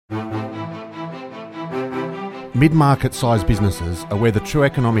Mid-market sized businesses are where the true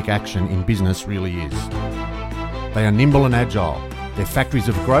economic action in business really is. They are nimble and agile. They're factories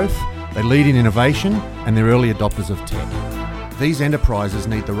of growth, they lead in innovation, and they're early adopters of tech. These enterprises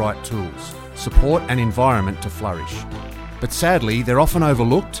need the right tools, support and environment to flourish. But sadly, they're often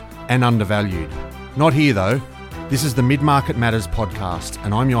overlooked and undervalued. Not here though. This is the Mid-Market Matters podcast,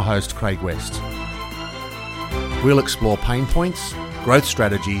 and I'm your host, Craig West. We'll explore pain points, growth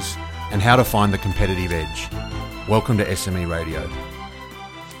strategies, and how to find the competitive edge. Welcome to SME Radio.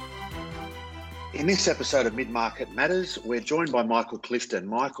 In this episode of Mid-Market Matters, we're joined by Michael Clifton.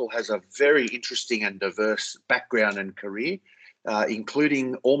 Michael has a very interesting and diverse background and career,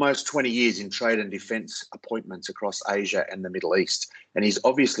 including almost 20 years in trade and defence appointments across Asia and the Middle East. And he's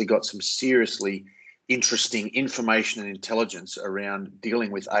obviously got some seriously interesting information and intelligence around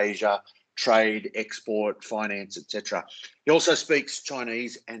dealing with Asia, trade, export, finance, etc. He also speaks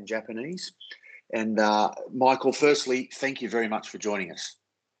Chinese and Japanese. And Michael, firstly, thank you very much for joining us.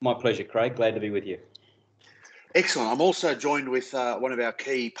 My pleasure, Craig. Glad to be with you. Excellent. I'm also joined with one of our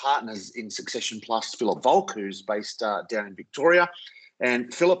key partners in Succession Plus, Philip Volk, who's based down in Victoria.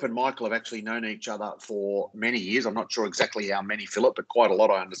 And Philip and Michael have actually known each other for many years. I'm not sure exactly how many, Philip, but quite a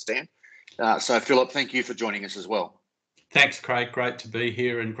lot, I understand. So, Philip, thank you for joining us as well. Thanks, Craig. Great to be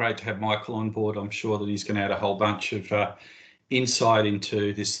here and great to have Michael on board. I'm sure that he's going to add a whole bunch of insight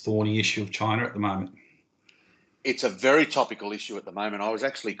into this thorny issue of China at the moment. It's a very topical issue at the moment. I was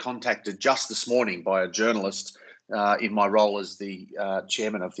actually contacted just this morning by a journalist in my role as the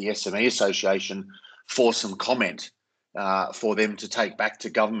chairman of the SME Association for some comment for them to take back to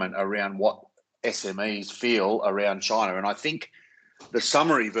government around what SMEs feel around China. And I think the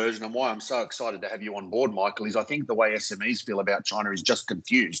summary version and why I'm so excited to have you on board, Michael, is I think the way SMEs feel about China is just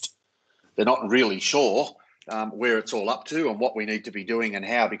confused. They're not really sure where it's all up to and what we need to be doing and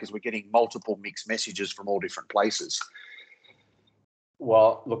how, because we're getting multiple mixed messages from all different places.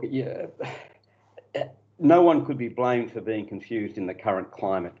 Well, look, no one could be blamed for being confused in the current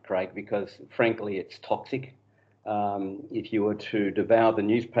climate, Craig, because frankly, it's toxic. If you were to devour the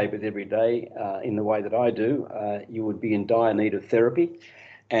newspapers every day in the way that I do, you would be in dire need of therapy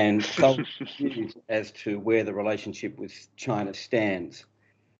and so confused as to where the relationship with China stands.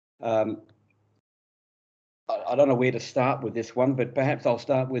 I don't know where to start with this one, but perhaps I'll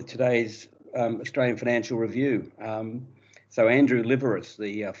start with today's Australian Financial Review. So Andrew Liveris,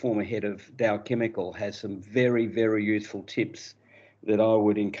 the former head of Dow Chemical, has some very, very useful tips that I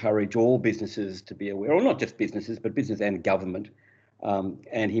would encourage all businesses to be aware, or not just businesses, but business and government.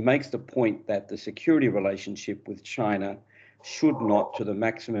 And he makes the point that the security relationship with China should not, to the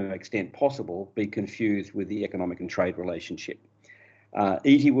maximum extent possible, be confused with the economic and trade relationship.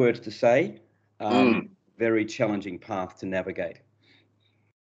 Easy words to say, very challenging path to navigate.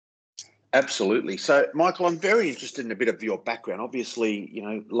 Absolutely. So, Michael, I'm very interested in a bit of your background. Obviously,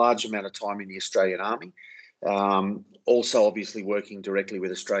 large amount of time in the Australian Army. Also, obviously, working directly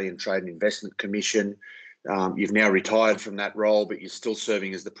with Australian Trade and Investment Commission. You've now retired from that role, but you're still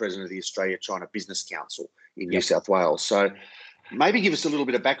serving as the president of the Australia-China Business Council in New South Wales. So maybe give us a little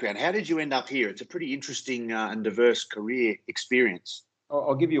bit of background. How did you end up here? It's a pretty interesting and diverse career experience.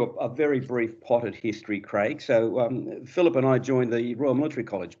 I'll give you a very brief potted history, Craig. So Philip and I joined the Royal Military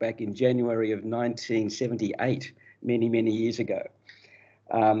College back in January of 1978, many, many years ago.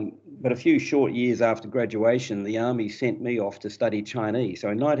 But a few short years after graduation, the Army sent me off to study Chinese. So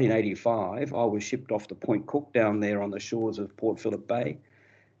in 1985, I was shipped off to Point Cook down there on the shores of Port Phillip Bay.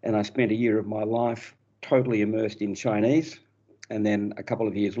 And I spent a year of my life totally immersed in Chinese. And then a couple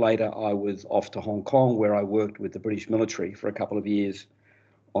of years later, I was off to Hong Kong, where I worked with the British military for a couple of years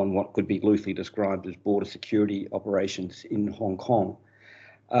on what could be loosely described as border security operations in Hong Kong.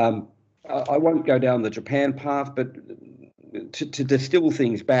 I won't go down the Japan path, but to distill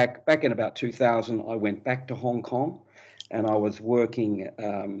things back in about 2000, I went back to Hong Kong and I was working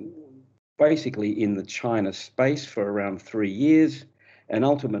basically in the China space for around 3 years. And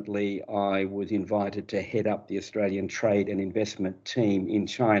ultimately, I was invited to head up the Australian Trade and Investment team in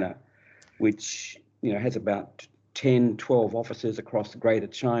China, which has about 10, 12 offices across the Greater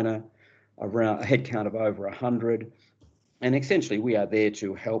China, around a headcount of over 100. And essentially, we are there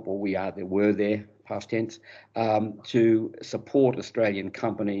to help, or were there, past tense, to support Australian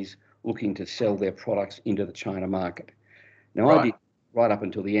companies looking to sell their products into the China market. Now, I did right up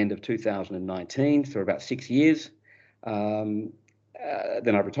until the end of 2019, for about 6 years. Then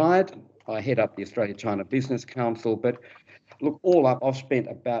I retired. I head up the Australia-China Business Council, but look, all up, I've spent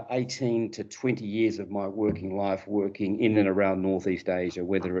about 18 to 20 years of my working life working in and around Northeast Asia,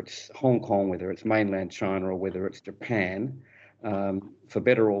 whether it's Hong Kong, whether it's mainland China, or whether it's Japan. For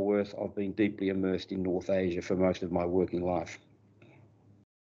better or worse, I've been deeply immersed in North Asia for most of my working life.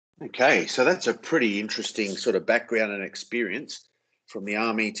 Okay, so that's a pretty interesting sort of background and experience from the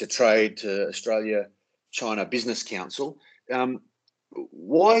Army to trade to Australia-China Business Council.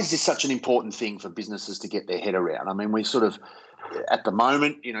 Why is this such an important thing for businesses to get their head around? I mean, we sort of, at the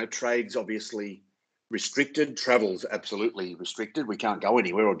moment, trade's obviously restricted, travel's absolutely restricted. We can't go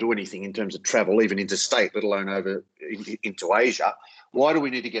anywhere or do anything in terms of travel, even interstate, let alone over into Asia. Why do we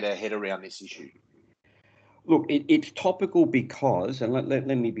need to get our head around this issue? Look, it's topical because, and let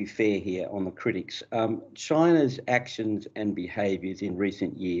me be fair here on the critics, China's actions and behaviours in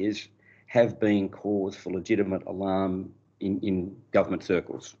recent years have been cause for legitimate alarm in government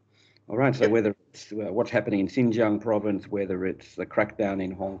circles. All right, so whether it's what's happening in Xinjiang province, whether it's the crackdown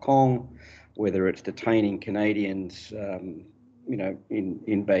in Hong Kong, whether it's detaining Canadians, in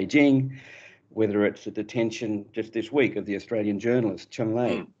Beijing, whether it's the detention just this week of the Australian journalist Chen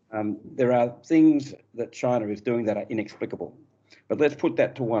Lei. There are things that China is doing that are inexplicable. But let's put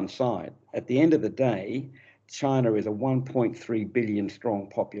that to one side. At the end of the day, China is a 1.3 billion strong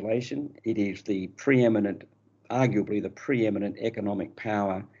population. It is arguably the preeminent economic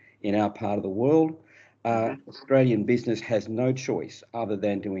power in our part of the world. Australian business has no choice other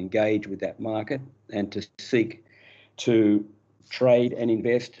than to engage with that market and to seek to trade and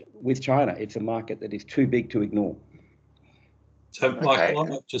invest with China. It's a market that is too big to ignore. So, Michael, I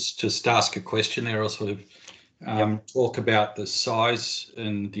might just ask a question there. I'll sort of talk about the size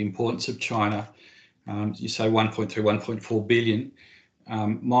and the importance of China. You say 1.3, 1.4 billion.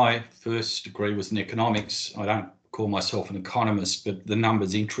 My first degree was in economics. I don't call myself an economist, but the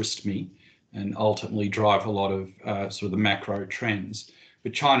numbers interest me and ultimately drive a lot of sort of the macro trends.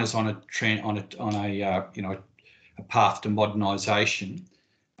 But China's on a trend, on a path to modernisation.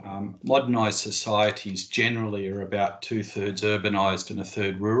 Modernised societies generally are about 2/3 urbanised and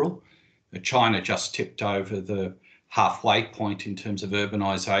 1/3 rural. China just tipped over the halfway point in terms of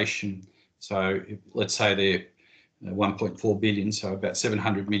urbanisation. So let's say they're 1.4 billion, so about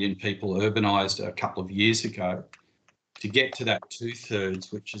 700 million people urbanised a couple of years ago. To get to that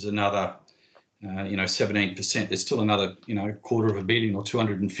 2/3, which is another 17%, there's still another 250 million or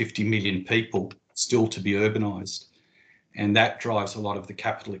 250 million people still to be urbanised. And that drives a lot of the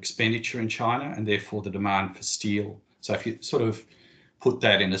capital expenditure in China and therefore the demand for steel. So if you sort of put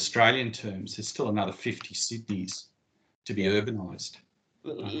that in Australian terms, there's still another 50 Sydneys to be urbanised.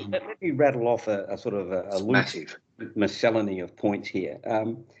 Let me rattle off a sort of a massive miscellany of points here.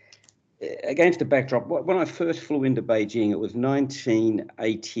 Against the backdrop, when I first flew into Beijing, it was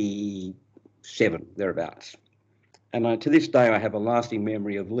 1987, thereabouts. And to this day, I have a lasting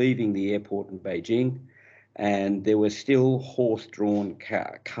memory of leaving the airport in Beijing, and there were still horse-drawn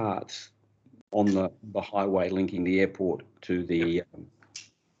carts on the highway linking the airport to the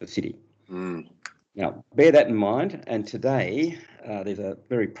city. Now, bear that in mind. And today, there's a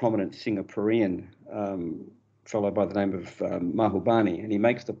very prominent Singaporean fellow by the name of Mahbubani, and he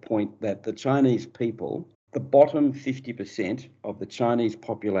makes the point that the Chinese people, the bottom 50% of the Chinese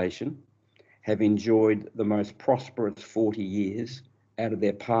population, have enjoyed the most prosperous 40 years out of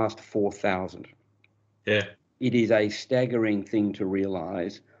their past 4,000. Yeah. It is a staggering thing to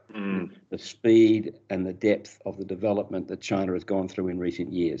realise the speed and the depth of the development that China has gone through in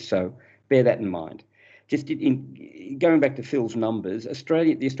recent years. So bear that in mind. Just going back to Phil's numbers, the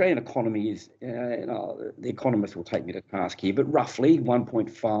Australian economy is, the economists will take me to task here, but roughly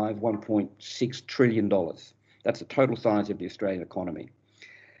 $1.5, $1.6 trillion. That's the total size of the Australian economy.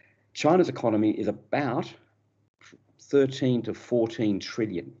 China's economy is about 13 to 14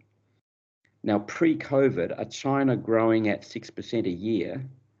 trillion. Now, pre-COVID, a China growing at 6% a year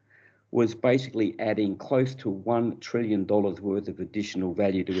was basically adding close to $1 trillion worth of additional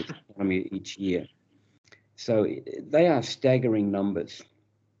value to its economy each year. So they are staggering numbers.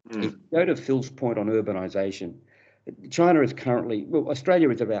 If you go to Phil's point on urbanisation, China is currently,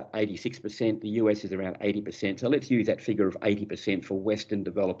 Australia is about 86%, the US is around 80%. So let's use that figure of 80% for Western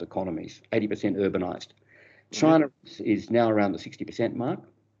developed economies, 80% urbanised. China is now around the 60% mark.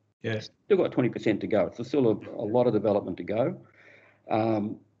 Yes. Still got 20% to go. It's still a lot of development to go.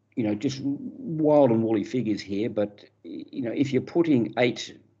 Just wild and woolly figures here, but if you're putting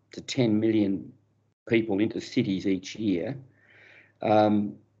 8 to 10 million people into cities each year,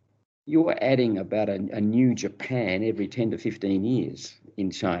 you're adding about a new Japan every 10 to 15 years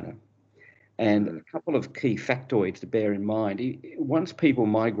in China. And a couple of key factoids to bear in mind. Once people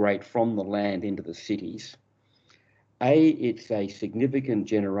migrate from the land into the cities, it's a significant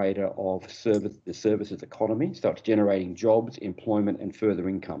generator of the services economy. So it's generating jobs, employment, and further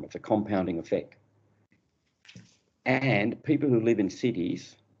income. It's a compounding effect. And people who live in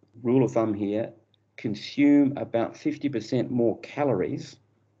cities, rule of thumb here, consume about 50% more calories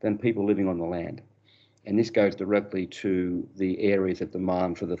than people living on the land. And this goes directly to the areas of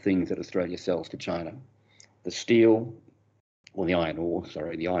demand for the things that Australia sells to China. The steel, or the iron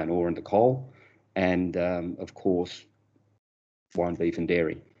ore and the coal, and of course, wine, beef and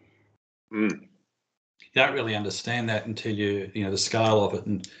dairy. You don't really understand that until you know the scale of it.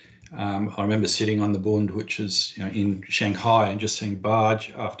 And I remember sitting on the Bund, which is in Shanghai, and just seeing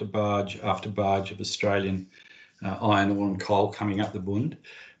barge after barge after barge of Australian iron ore and coal coming up the Bund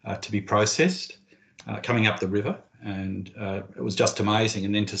to be processed, coming up the river, and it was just amazing.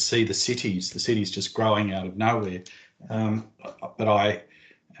 And then to see the cities just growing out of nowhere. But I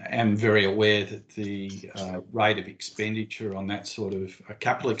am very aware that the rate of expenditure on that sort of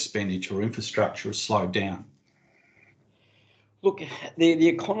capital expenditure or infrastructure has slowed down. Look, the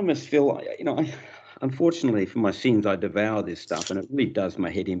economists, Phil, unfortunately for my sins, I devour this stuff, and it really does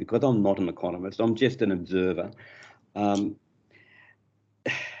my head in because I'm not an economist. I'm just an observer.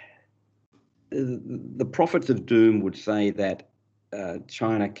 The prophets of doom would say that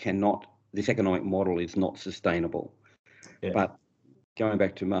China this economic model is not sustainable. Yeah. But going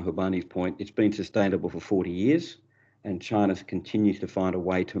back to Mahbubani's point, it's been sustainable for 40 years, and China continues to find a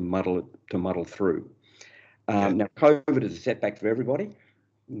way to muddle through. Now, COVID is a setback for everybody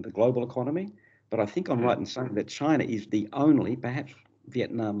in the global economy, but I think I'm right in saying that China is the only, perhaps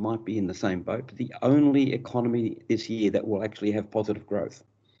Vietnam might be in the same boat, but the only economy this year that will actually have positive growth.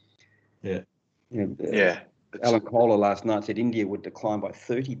 Yeah. Alan Kohler last night said India would decline by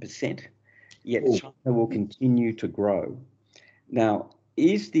 30%, yet China will continue to grow. Now,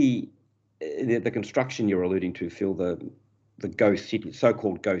 is the construction you're alluding to, Phil, the ghost cities,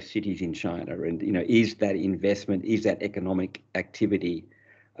 so-called ghost cities in China, and is that investment, is that economic activity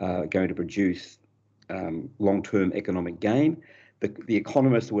going to produce long-term economic gain? The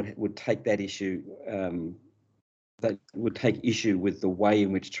economists would take that issue. That would take issue with the way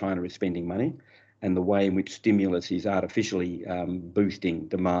in which China is spending money and the way in which stimulus is artificially boosting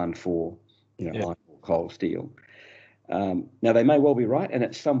demand for iron, coal, steel. Now, they may well be right, and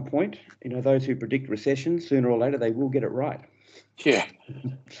at some point, those who predict recession, sooner or later, they will get it right. Yeah,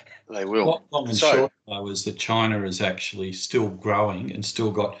 they will. Long and short, though, is that China is actually still growing and still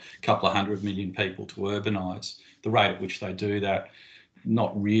got a couple of 100 million people to urbanise. The rate at which they do that,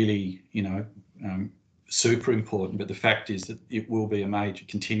 not really, super important, but the fact is that it will be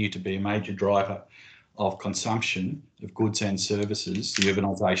continue to be a major driver of consumption of goods and services, the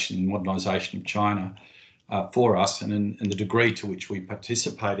urbanisation and modernisation of China for us, and the degree to which we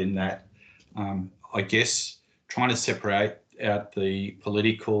participate in that, I guess, trying to separate out the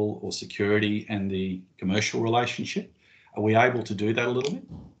political or security and the commercial relationship. Are we able to do that a little bit?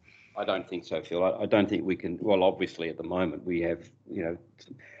 I don't think so, Phil. I don't think we can. Well, obviously, at the moment, we have,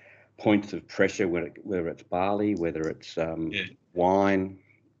 points of pressure, whether it's barley, whether it's wine,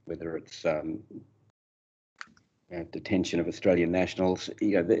 whether it's detention of Australian nationals.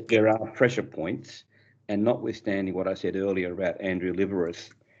 There are pressure points, and notwithstanding what I said earlier about Andrew Liveris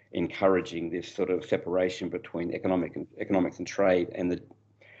encouraging this sort of separation between economics and trade and the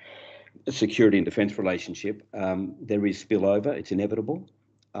security and defence relationship, there is spillover. It's inevitable.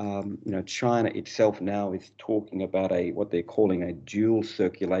 China itself now is talking about what they're calling a dual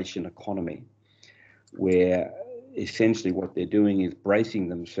circulation economy, where essentially what they're doing is bracing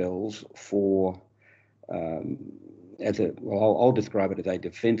themselves for, I'll describe it as a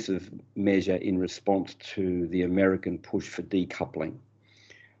defensive measure in response to the American push for decoupling.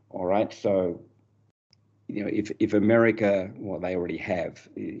 All right, so if America, they already have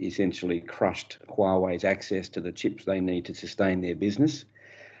essentially crushed Huawei's access to the chips they need to sustain their business.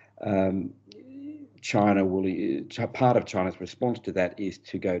 China part of China's response to that is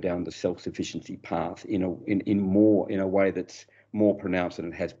to go down the self-sufficiency path in a way that's more pronounced than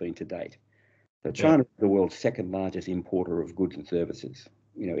it has been to date. So China is the world's second largest importer of goods and services.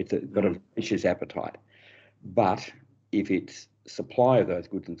 It's got a vicious appetite, but if its supply of those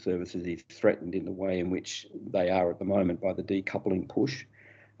goods and services is threatened in the way in which they are at the moment by the decoupling push,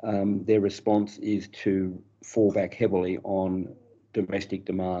 their response is to fall back heavily on domestic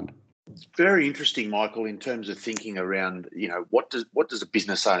demand. It's very interesting, Michael, in terms of thinking around, what does a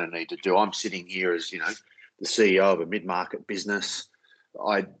business owner need to do? I'm sitting here as, the CEO of a mid-market business.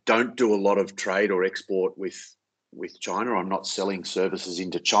 I don't do a lot of trade or export with China. I'm not selling services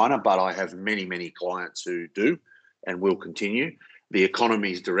into China, but I have many, many clients who do and will continue. The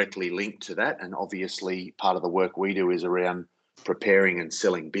economy is directly linked to that, and obviously part of the work we do is around preparing and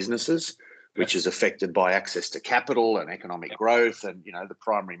selling businesses, which is affected by access to capital and economic growth and, the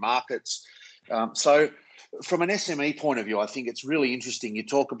primary markets. So from an SME point of view, I think it's really interesting. You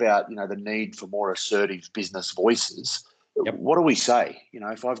talk about, the need for more assertive business voices. Yep. What do we say?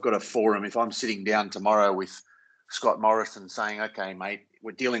 If I've got a forum, if I'm sitting down tomorrow with Scott Morrison saying, okay, mate,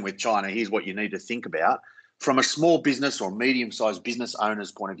 we're dealing with China, here's what you need to think about. From a small business or medium-sized business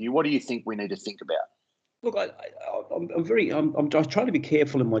owner's point of view, what do you think we need to think about? Look, I'm trying to be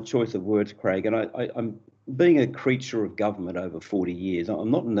careful in my choice of words, Craig, and I'm being a creature of government over 40 years. I'm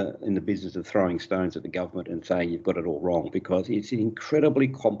not in the business of throwing stones at the government and saying you've got it all wrong, because it's an incredibly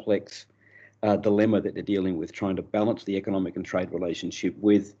complex dilemma that they're dealing with, trying to balance the economic and trade relationship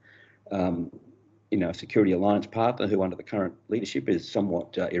with, a security alliance partner who, under the current leadership, is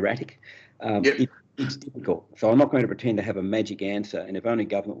somewhat erratic. It's difficult. So I'm not going to pretend to have a magic answer, and if only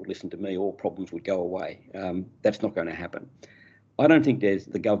government would listen to me, all problems would go away. That's not going to happen. I don't think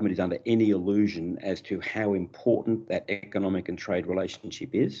the government is under any illusion as to how important that economic and trade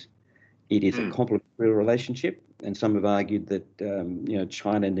relationship is. It is a complementary relationship, and some have argued that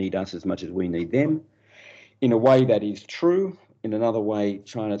China need us as much as we need them. In a way, that is true. In another way,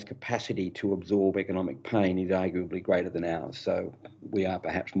 China's capacity to absorb economic pain is arguably greater than ours, so we are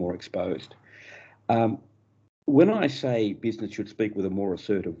perhaps more exposed. When I say business should speak with a more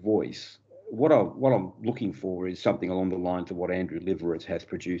assertive voice, what I'm looking for is something along the lines of what Andrew Liveris has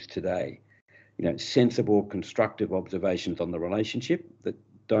produced today. Sensible, constructive observations on the relationship that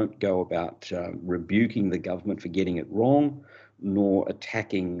don't go about rebuking the government for getting it wrong, nor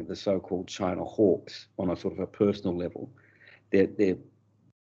attacking the so-called China hawks on a sort of a personal level.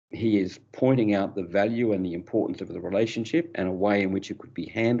 He is pointing out the value and the importance of the relationship and a way in which it could be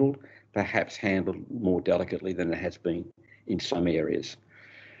handled, perhaps handled more delicately than it has been in some areas.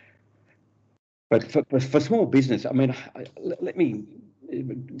 But for small business, let me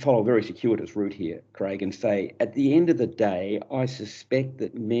follow a very circuitous route here, Craig, and say, at the end of the day, I suspect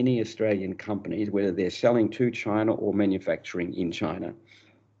that many Australian companies, whether they're selling to China or manufacturing in China,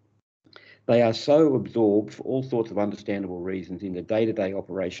 they are so absorbed for all sorts of understandable reasons in the day-to-day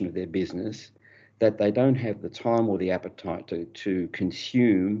operation of their business that they don't have the time or the appetite to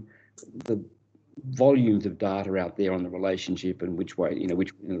consume the volumes of data out there on the relationship and which way,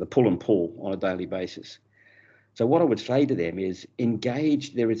 the pull and pull on a daily basis. So what I would say to them is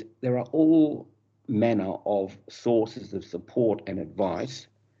engage. There are all manner of sources of support and advice.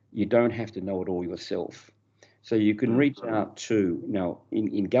 You don't have to know it all yourself. So you can reach out to,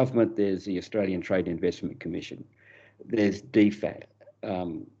 in government, there's the Australian Trade and Investment Commission. There's DFAT.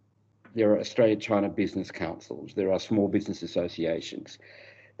 There are Australia-China Business Councils. There are small business associations.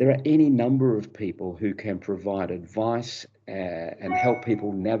 There are any number of people who can provide advice and help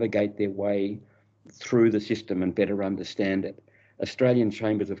people navigate their way through the system and better understand it. Australian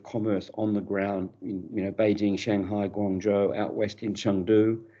Chambers of Commerce on the ground in Beijing, Shanghai, Guangzhou, out west in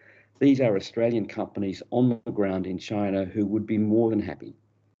Chengdu. These are Australian companies on the ground in China who would be more than happy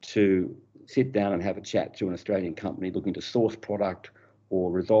to sit down and have a chat to an Australian company looking to source product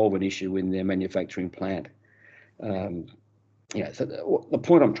or resolve an issue in their manufacturing plant. So the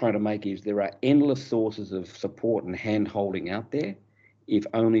point I'm trying to make is there are endless sources of support and hand-holding out there if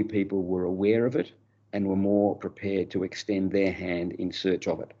only people were aware of it and were more prepared to extend their hand in search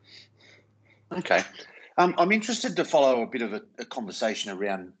of it. Okay. I'm interested to follow a bit of a conversation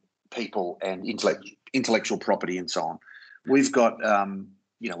around people and intellectual property and so on. We've got,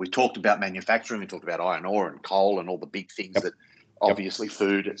 we've talked about manufacturing, we talked about iron ore and coal and all the big things that obviously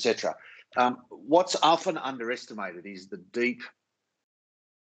food, etc. What's often underestimated is the deep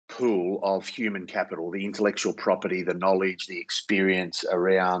pool of human capital, the intellectual property, the knowledge, the experience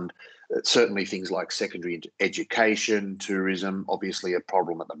around certainly things like secondary education, tourism, obviously a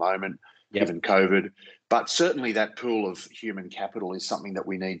problem at the moment, given COVID. But certainly that pool of human capital is something that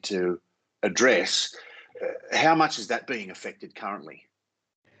we need to address. How much is that being affected currently?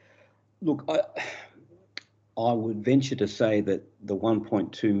 Look, I would venture to say that the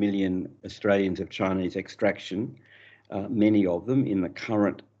 1.2 million Australians of Chinese extraction, many of them in the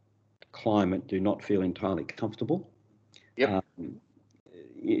current climate do not feel entirely comfortable.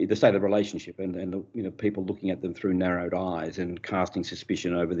 The state of the relationship and people looking at them through narrowed eyes and casting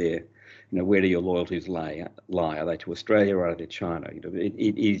suspicion over their, where do your loyalties lie? Are they to Australia or are they to China?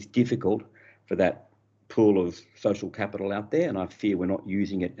 It is difficult for that pool of social capital out there, and I fear we're not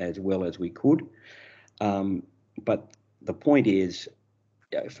using it as well as we could. But the point is,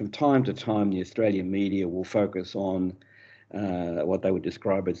 from time to time, the Australian media will focus on what they would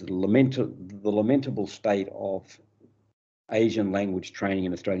describe as the lamentable state of Asian language training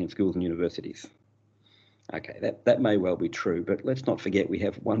in Australian schools and universities. Okay, that may well be true, but let's not forget we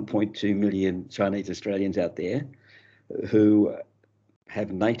have 1.2 million Chinese Australians out there who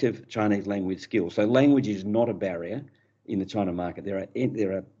have native Chinese language skills. So language is not a barrier in the China market.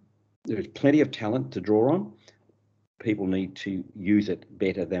 There is plenty of talent to draw on. People need to use it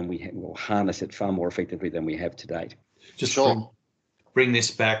better than we have, or harness it far more effectively than we have to date. Just bring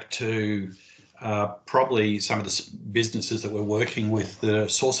this back to probably some of the businesses that we're working with that are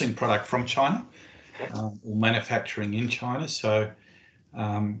sourcing product from China or manufacturing in China. So,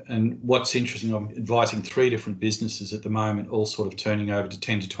 and what's interesting, I'm advising 3 different businesses at the moment, all sort of turning over to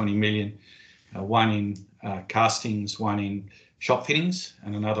 10 to 20 million. One in castings, one in shop fittings,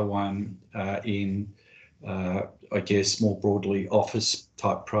 and another one in, I guess, more broadly, office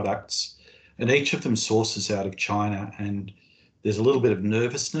type products. And each of them sources out of China, and there's a little bit of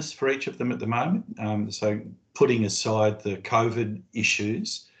nervousness for each of them at the moment. So putting aside the COVID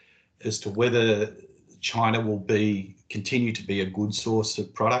issues as to whether China will continue to be a good source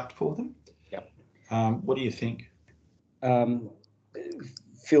of product for them. Yep. What do you think?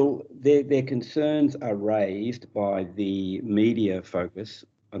 Phil, their concerns are raised by the media focus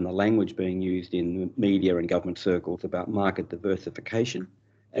on the language being used in media and government circles about market diversification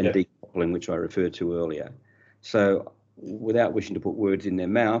and decoupling, which I referred to earlier. So without wishing to put words in their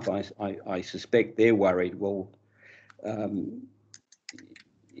mouth, I suspect they're worried, well,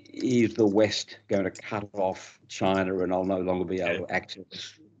 is the West going to cut off China and I'll no longer be able to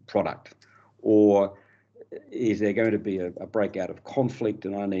access product? Or is there going to be a breakout of conflict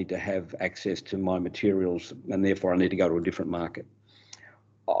and I need to have access to my materials and therefore I need to go to a different market?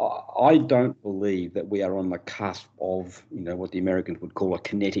 I don't believe that we are on the cusp of, what the Americans would call a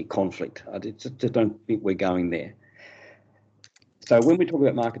kinetic conflict. I just don't think we're going there. So when we talk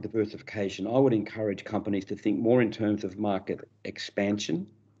about market diversification, I would encourage companies to think more in terms of market expansion.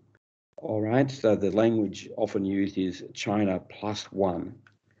 All right. So the language often used is China plus one.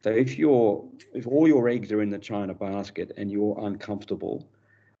 So if all your eggs are in the China basket and you're uncomfortable,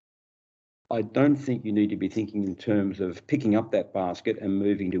 I don't think you need to be thinking in terms of picking up that basket and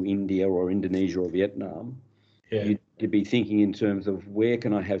moving to India or Indonesia or Vietnam. You need to be thinking in terms of where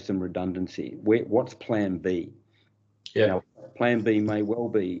can I have some redundancy? What's plan B? Now, plan B may well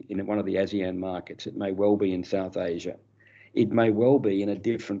be in one of the ASEAN markets. It may well be in South Asia. It may well be in a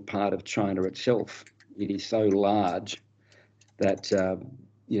different part of China itself. It is so large that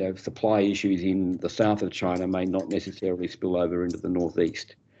supply issues in the south of China may not necessarily spill over into the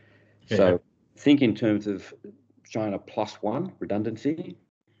northeast. So think in terms of China plus one, redundancy,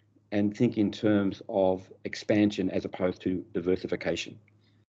 and think in terms of expansion as opposed to diversification.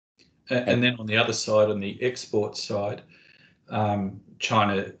 And then on the other side, on the export side,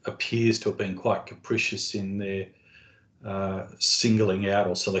 China appears to have been quite capricious in their singling out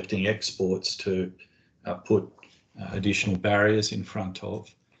or selecting exports to put additional barriers in front of.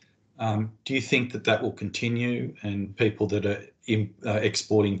 Do you think that will continue and people that are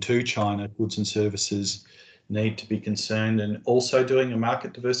exporting to China goods and services need to be concerned and also doing a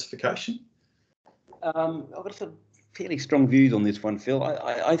market diversification? I've got some fairly strong views on this one, Phil.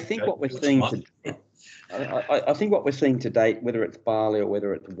 I think what we're seeing I think what we're seeing to date, whether it's barley or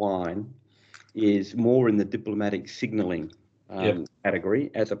whether it's wine, is more in the diplomatic signalling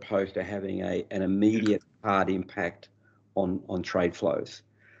category as opposed to having an immediate hard impact on trade flows.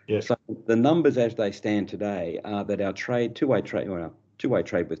 So the numbers as they stand today are that our two-way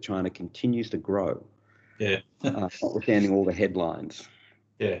trade with China continues to grow. Notwithstanding all the headlines.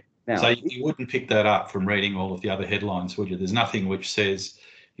 Now, so you wouldn't pick that up from reading all of the other headlines, would you? There's nothing which says,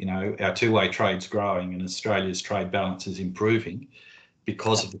 our two-way trade's growing and Australia's trade balance is improving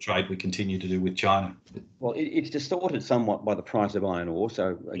because of the trade we continue to do with China. Well, it's distorted somewhat by the price of iron ore.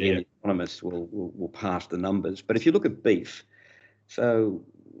 So again, economists will pass the numbers. But if you look at beef, so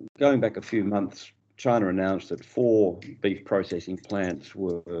going back a few months, China announced that 4 beef processing plants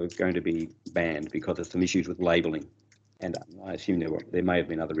were going to be banned because of some issues with labelling. And I assume there may have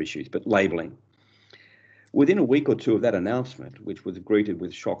been other issues, but labelling. Within a week or two of that announcement, which was greeted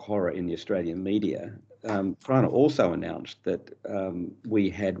with shock horror in the Australian media, China also announced that we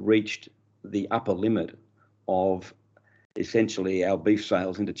had reached the upper limit of essentially our beef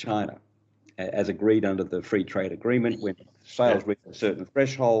sales into China. As agreed under the free trade agreement, when sales reach a certain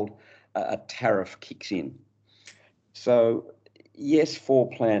threshold, a tariff kicks in. So, yes, 4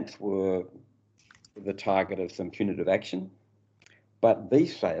 plants were the target of some punitive action, but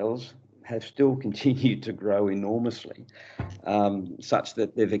beef sales have still continued to grow enormously, such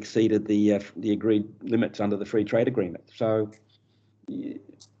that they've exceeded the agreed limits under the free trade agreement. So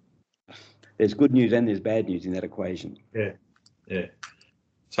there's good news and there's bad news in that equation.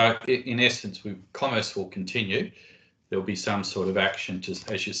 So in essence, commerce will continue. There'll be some sort of action,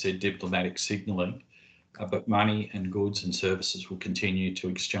 just as you said, diplomatic signalling. but money and goods and services will continue to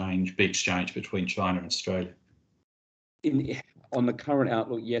be exchanged between China and Australia. On the current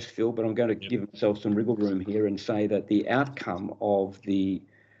outlook, yes, Phil, but I'm going to give myself some wriggle room here and say that the outcome of the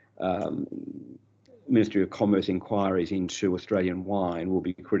Ministry of Commerce inquiries into Australian wine will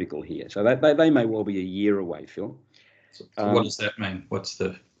be critical here. So they may well be a year away, Phil. So what does that mean?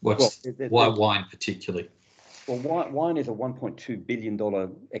 Why wine particularly? Well, wine is a $1.2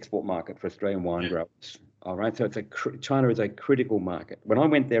 billion export market for Australian wine growers. All right, so China is a critical market. When I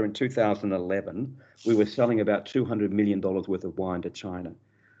went there in 2011, we were selling about $200 million worth of wine to China.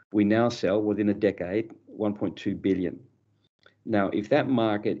 We now sell, within a decade, $1.2 billion. Now, if that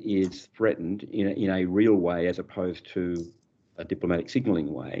market is threatened in a real way as opposed to a diplomatic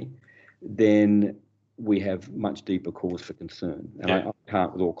signalling way, then we have much deeper cause for concern. And I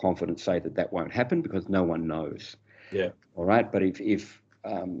can't with all confidence say that won't happen because no one knows. Yeah. All right, but if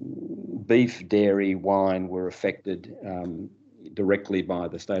beef, dairy, wine were affected directly by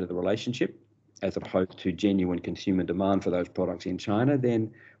the state of the relationship, as opposed to genuine consumer demand for those products in China,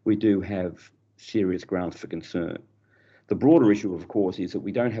 then we do have serious grounds for concern. The broader issue, of course, is that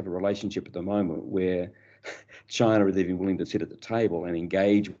we don't have a relationship at the moment where China is even willing to sit at the table and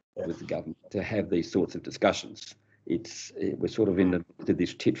engage with the government to have these sorts of discussions. We're sort of into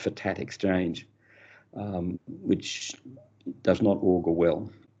this tit-for-tat exchange, which does not augur well.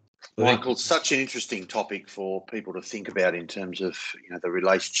 Michael, such an interesting topic for people to think about in terms of the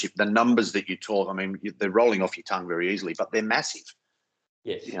relationship. The numbers that you talk, I mean, they're rolling off your tongue very easily, but they're massive.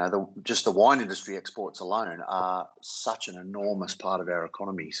 Yes. Just the wine industry exports alone are such an enormous part of our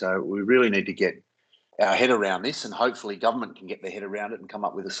economy. So we really need to get our head around this, and hopefully government can get their head around it and come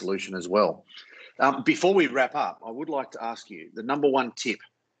up with a solution as well. Before we wrap up, I would like to ask you the number one tip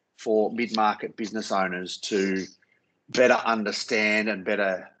for mid-market business owners to better understand and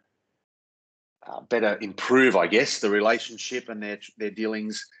better improve, I guess, the relationship and their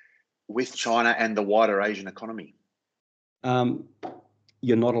dealings with China and the wider Asian economy.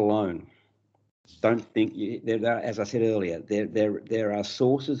 You're not alone. Don't think as I said earlier, there are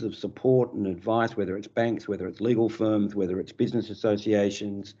sources of support and advice, whether it's banks, whether it's legal firms, whether it's business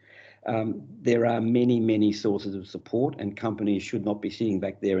associations. There are many, many sources of support, and companies should not be sitting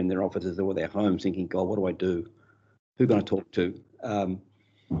back there in their offices or their homes thinking, God, what do I do? Who am I going to talk to?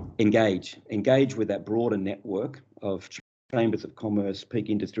 Engage with that broader network of chambers of commerce, peak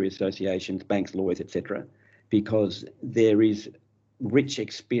industry associations, banks, lawyers, etc., because there is rich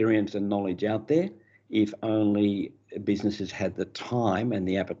experience and knowledge out there if only businesses had the time and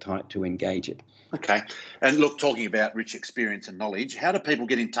the appetite to engage it. Okay. And look, talking about rich experience and knowledge, how do people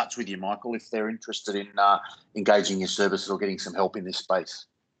get in touch with you, Michael, if they're interested in engaging your services or getting some help in this space?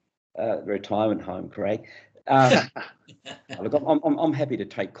 Retirement home, Craig. Look, I'm happy to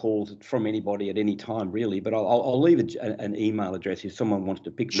take calls from anybody at any time, really, but I'll leave an email address if someone wants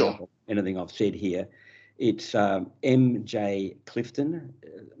to pick me up on anything I've said here. It's MJ Clifton,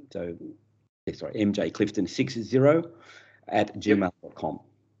 MJ Clifton 60 at gmail.com.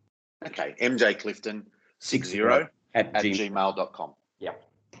 Okay, MJ Clifton 60 at gmail.com. Yeah.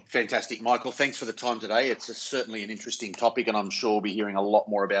 Fantastic. Michael, thanks for the time today. It's certainly an interesting topic, and I'm sure we'll be hearing a lot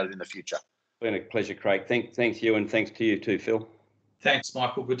more about it in the future. It's been a pleasure, Craig. Thanks you, and thanks to you too, Phil. Thanks,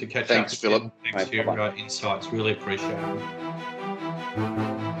 Michael. Good to catch up. Thanks, Philip. Thanks for your insights. Really appreciate it.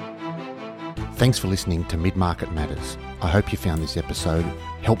 Thanks for listening to Mid-Market Matters. I hope you found this episode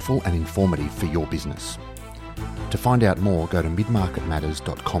helpful and informative for your business. To find out more, go to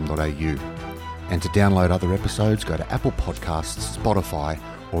midmarketmatters.com.au. And to download other episodes, go to Apple Podcasts, Spotify,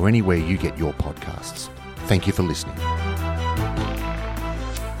 or anywhere you get your podcasts. Thank you for listening.